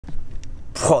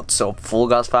What's up, Full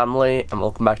Gas family, and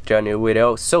welcome back to a new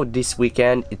video. So this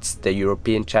weekend it's the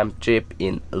European Championship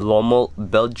in Lommel,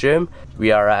 Belgium.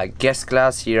 We are a guest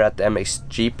class here at the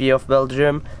MXGP of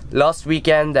Belgium. Last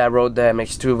weekend I rode the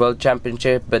MX2 World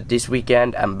Championship, but this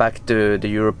weekend I'm back to the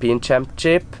European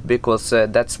Championship because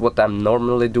that's what I'm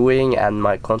normally doing and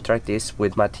my contract is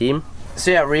with my team. So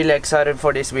yeah, really excited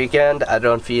for this weekend. I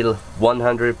don't feel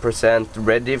 100%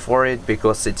 ready for it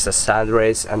because it's a sand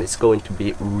race and it's going to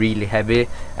be really heavy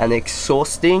and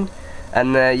exhausting.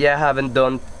 And yeah, I haven't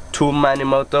done too many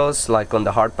motos like on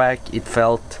the hardpack. It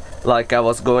felt like I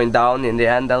was going down in the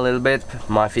end a little bit.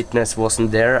 My fitness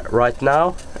wasn't there right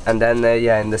now. And then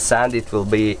yeah, in the sand it will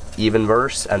be even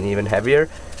worse and even heavier.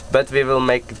 But we will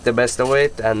make the best of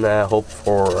it and hope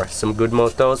for some good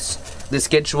motos. The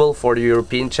schedule for the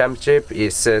European Championship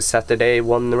is Saturday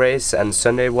one race and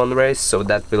Sunday one race, so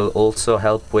that will also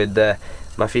help with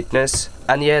my fitness.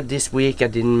 And yeah, this week I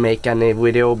didn't make any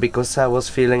video because I was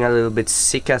feeling a little bit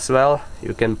sick as well.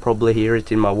 You can probably hear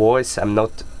it in my voice. I'm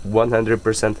not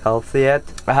 100% healthy yet.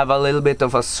 I have a little bit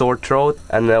of a sore throat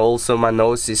and also my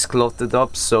nose is clotted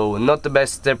up, so not the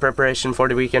best preparation for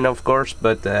the weekend of course,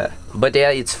 but yeah,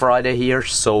 it's Friday here,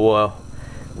 so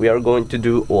we are going to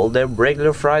do all the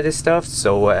regular Friday stuff,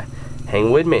 so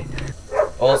hang with me.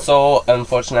 Also,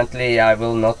 unfortunately, I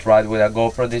will not ride with a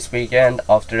GoPro this weekend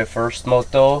after the first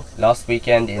moto. Last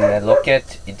weekend in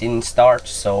Locket it didn't start,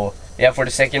 so yeah, for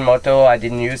the second moto I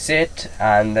didn't use it,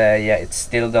 and yeah, it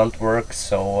still don't work,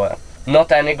 so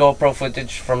not any GoPro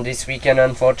footage from this weekend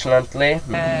unfortunately.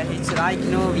 It's like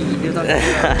no video.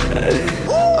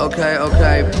 Okay.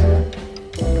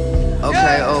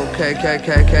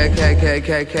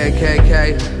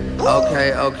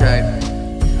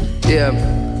 Yeah,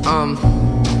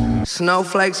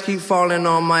 snowflakes keep falling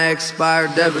on my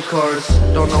expired debit cards.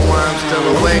 Don't know why I'm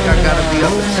still awake, I gotta be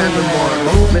up at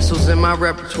 10 more. Missiles in my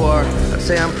repertoire, I'd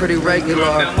say I'm pretty regular.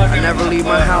 I never leave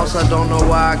my house, I don't know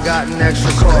why I got an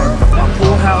extra car. My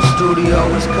pool house studio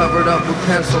is covered up with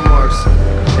pencil marks,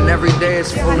 and every day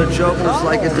it's full of jokers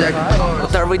like a deck of cards.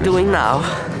 What are we doing now?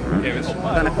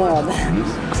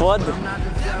 Quad?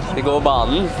 Vi går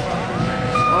banen.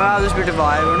 Ja, du spurte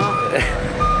hva jeg gjorde nå.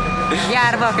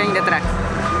 Gjærbaking, det trekk.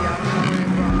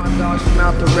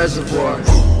 Out the reservoir,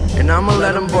 and I'ma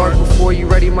let them bark before you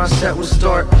ready. My set will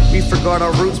start. We forgot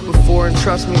our roots before, and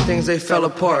trust me, things they fell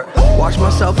apart. Wash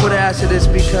myself with acid, it's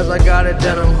because I got a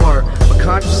denim heart. My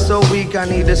conscience so weak, I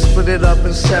need to split it up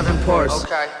in 7 parts.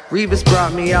 Okay. Revis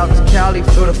brought me out to Cali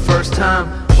for the first time.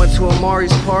 Went to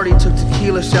Amari's party, took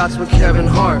tequila shots with Kevin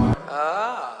Hart.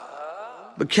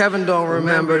 But Kevin don't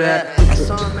remember that. I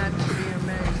saw him at the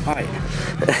VMA. Hi.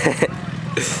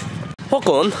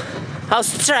 Håkon,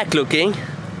 how's the track looking?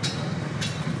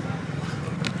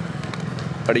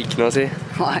 Har det ikke noe å si?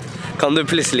 Nei. Kan du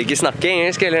plutselig ikke snakke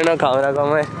engelsk eller når kamera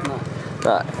kommer?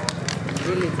 Nei.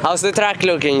 How's the track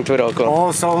looking, Tor Håkon?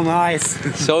 Oh, so nice.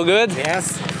 So good?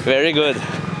 Yes. Very good.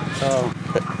 So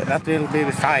that will be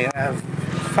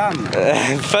fun.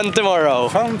 Fun tomorrow.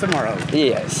 Fun tomorrow.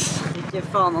 Yes. Ikke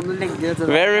faen om du legger det.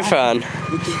 Very fun.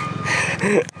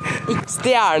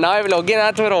 Stjerna i vloggen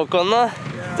er Tor Håkon nå.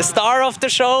 The star of the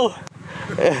show.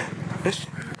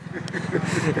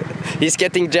 He's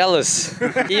getting jealous.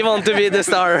 He wants to be the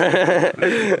star.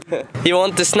 He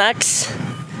wants the snacks.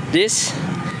 This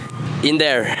in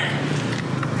there.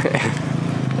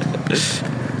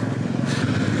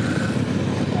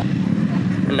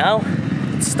 And now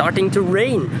it's starting to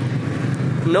rain.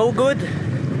 No good.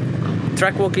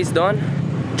 Track walk is done.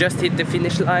 Just hit the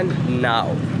finish line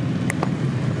now.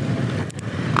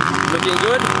 Looking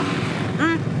good?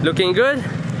 Looking good?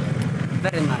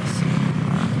 Very nice.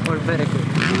 Or very good.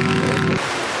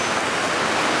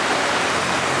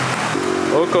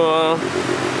 Okay.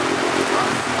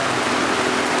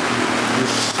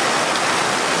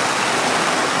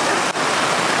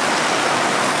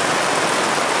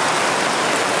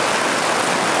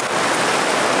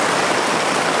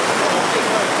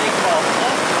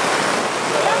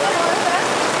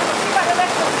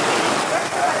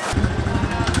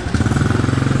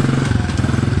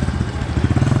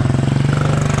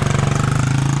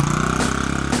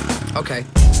 Okay,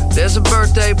 there's a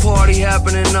birthday party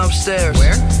happening upstairs.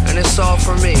 Where? And it's all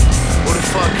for me. Who the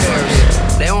fuck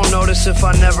cares? They won't notice if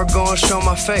I never go and show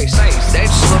my face. They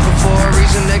just looking for a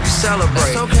reason they can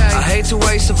celebrate. Okay. I hate to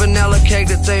waste a vanilla cake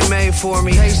that they made for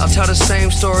me. I'll tell the same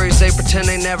stories, they pretend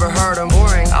they never heard them.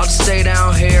 I'll just stay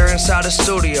down here inside the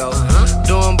studio,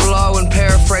 doing blow and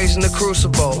paraphrasing the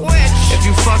crucible. If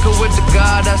you fucking with the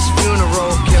God, that's a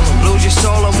funeral. Lose your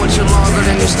soul, I'm with you longer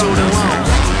than your student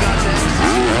loans.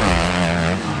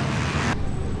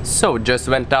 So just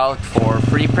went out for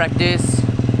free practice.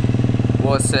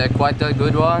 was quite a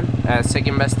good one,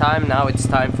 second best time. Now it's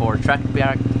time for time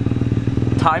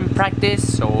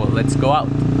practice, so let's go out.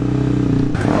 I'm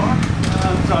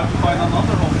trying to find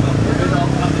another option without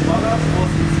any ballast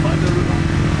was inside the room.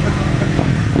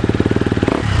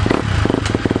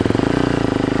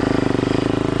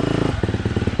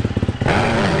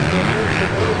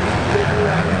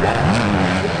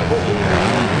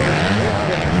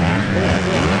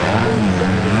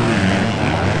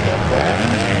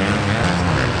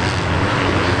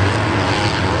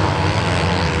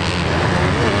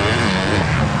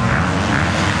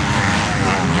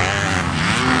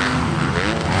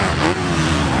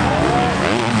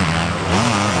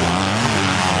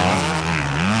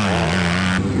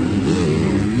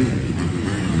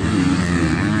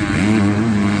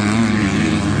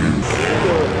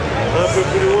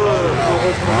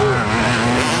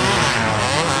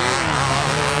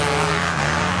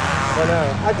 Voilà,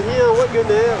 Adrien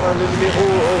Wagener, le numéro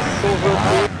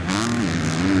 128.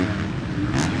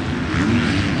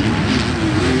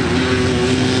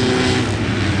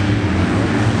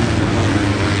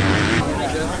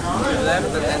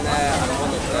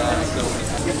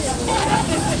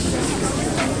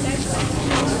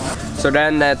 So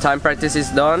then time practice is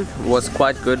done. Was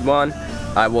quite good one.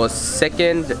 I was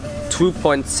second,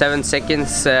 2.7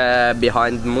 seconds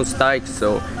behind Mustaik,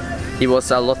 so he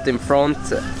was a lot in front.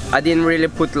 I didn't really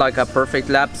put like a perfect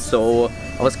lap, so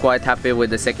I was quite happy with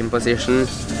the second position.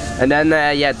 And then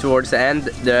yeah, towards the end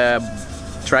the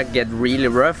track get really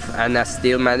rough, and I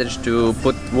still managed to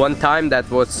put one time that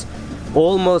was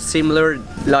almost similar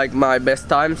like my best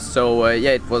time. So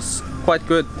yeah, it was quite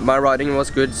good. My riding was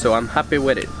good, so I'm happy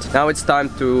with it. Now it's time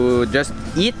to just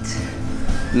eat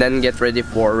and then get ready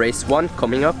for race 1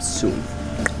 coming up soon.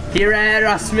 Here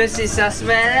Rasmus is as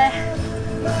well.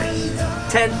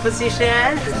 10th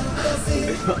position.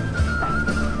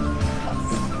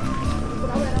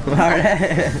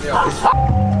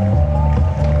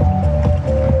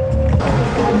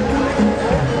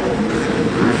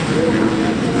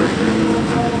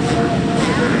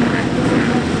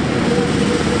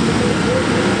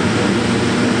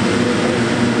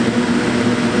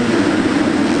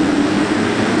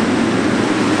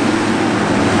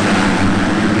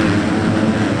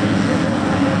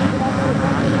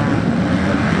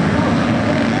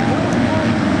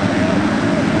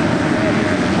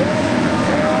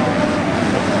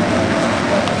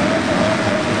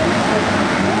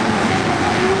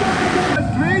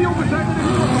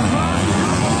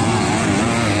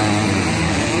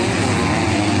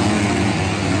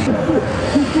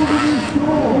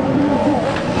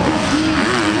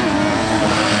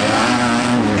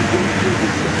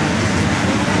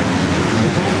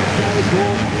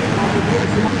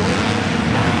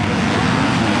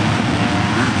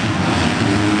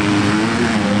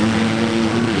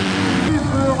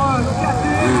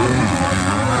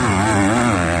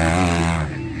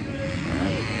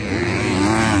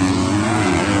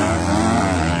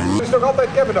 Nog altijd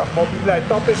Kenneth, want die leidt.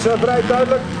 Dat is vrij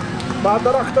duidelijk. Maar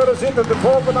daarachter zitten de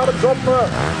bovenarms op.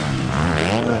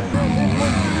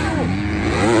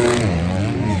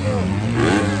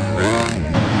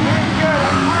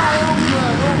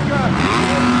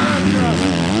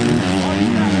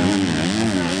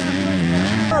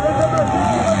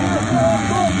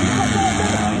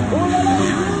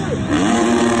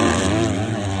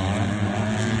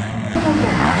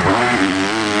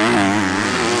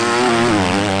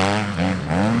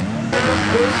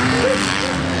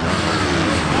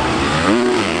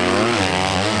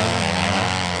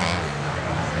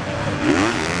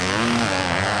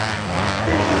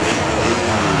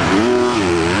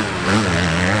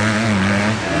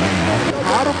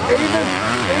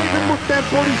 Even moet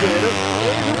temporiseren.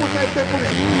 Even moet hij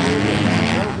temporiseren.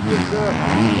 Het is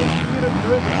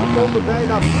 24 seconden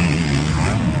bijna.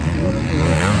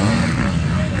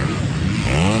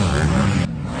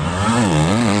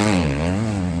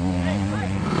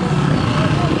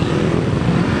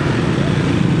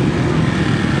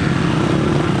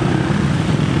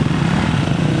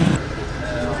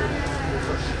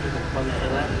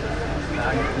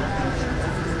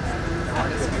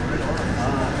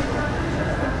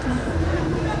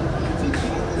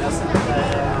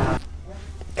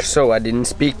 So I didn't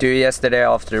speak to you yesterday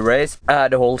after the race. I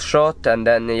had a whole shot, and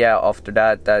then yeah, after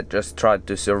that I just tried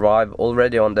to survive.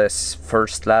 Already on this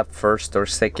first lap, first or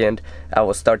second, I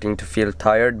was starting to feel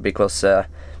tired because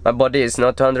my body is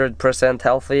not 100%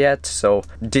 healthy yet. So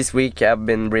this week I've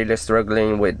been really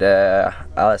struggling with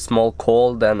a small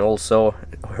cold and also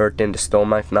hurt in the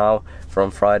stomach now. from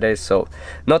Friday, so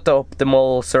not the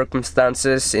optimal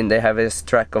circumstances in the heaviest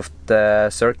track of the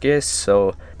circuit,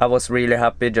 so I was really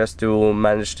happy just to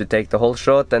manage to take the whole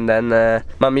shot, and then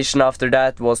my mission after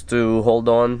that was to hold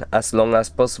on as long as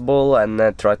possible and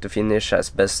try to finish as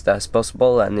best as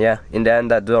possible, and yeah, in the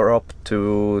end I dropped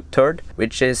to 3rd,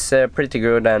 which is pretty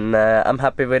good, and I'm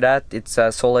happy with that. It's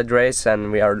a solid race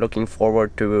and we are looking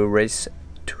forward to race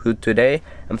 2 today.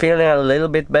 I'm feeling a little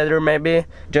bit better maybe.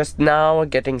 Just now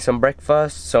getting some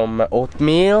breakfast, some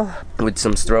oatmeal with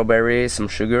some strawberries, some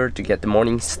sugar to get the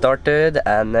morning started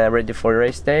and ready for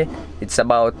race day. It's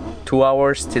about 2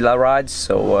 hours till I ride,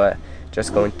 so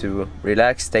just going to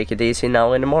relax, take it easy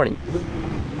now in the morning.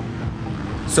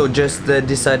 So just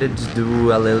decided to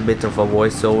do a little bit of a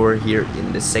voiceover here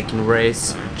in the second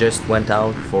race. Just went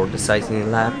out for the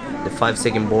cycling lap. The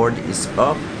 5-second board is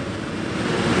up.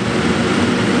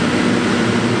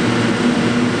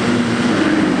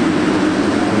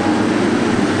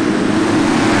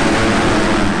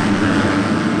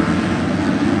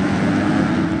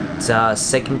 It's a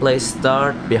second place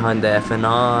start behind the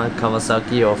FNA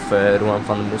Kawasaki of Rohan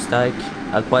van den Bosteik.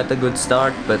 Quite a good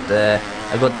start, but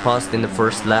I got passed in the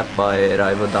first lap by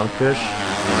Raivo Dankers.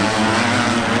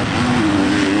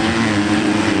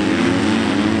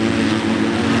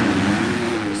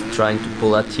 Just trying to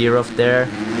pull a tear off there.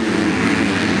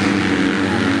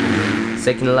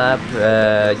 Second lap,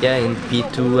 yeah, in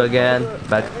P2 again,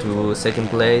 back to second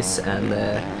place, and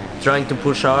trying to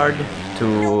push hard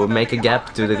to make a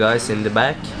gap to the guys in the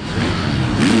back.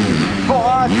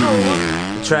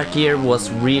 The track here was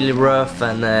really rough,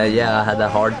 and yeah, I had a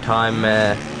hard time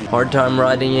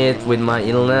riding it with my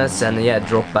illness, and yeah,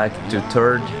 dropped back to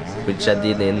 3rd, which I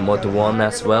did in Moto 1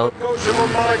 as well.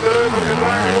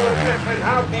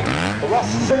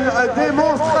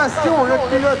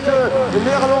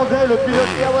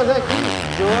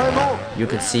 You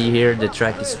can see here the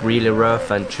track is really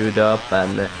rough and chewed up,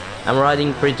 and I'm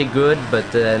riding pretty good, but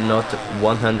not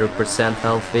 100%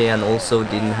 healthy, and also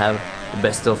didn't have the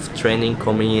best of training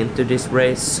coming into this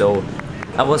race, so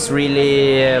I was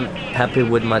really happy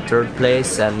with my 3rd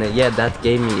place, and yeah, that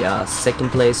gave me a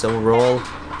 2nd place overall.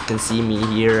 You can see me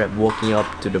here walking up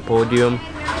to the podium.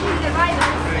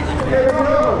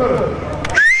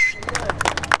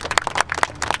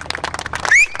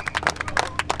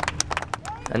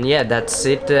 And yeah, that's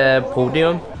it,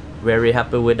 podium. Very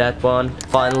happy with that one.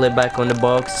 Finally back on the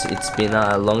box. It's been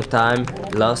a long time.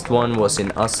 Last one was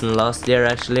in Assen last year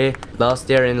actually. Last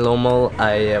year in Lommel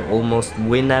I almost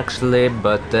win actually,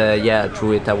 but yeah,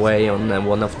 threw it away on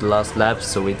one of the last laps,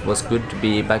 so it was good to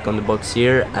be back on the box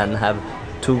here and have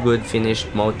 2 good finished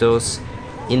motos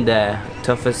in the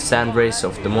toughest sand race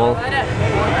of them all.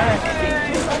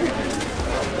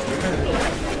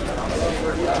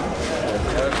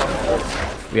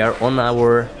 We are on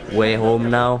our way home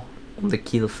now, on the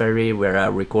Kiel ferry where I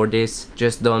record this.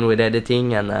 Just done with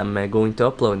editing and I'm going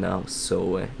to upload now.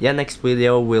 So yeah, next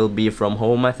video will be from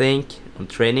home I think, on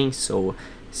training, so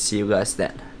see you guys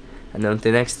then. And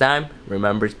until next time,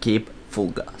 remember to keep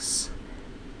full gas.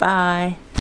 Bye!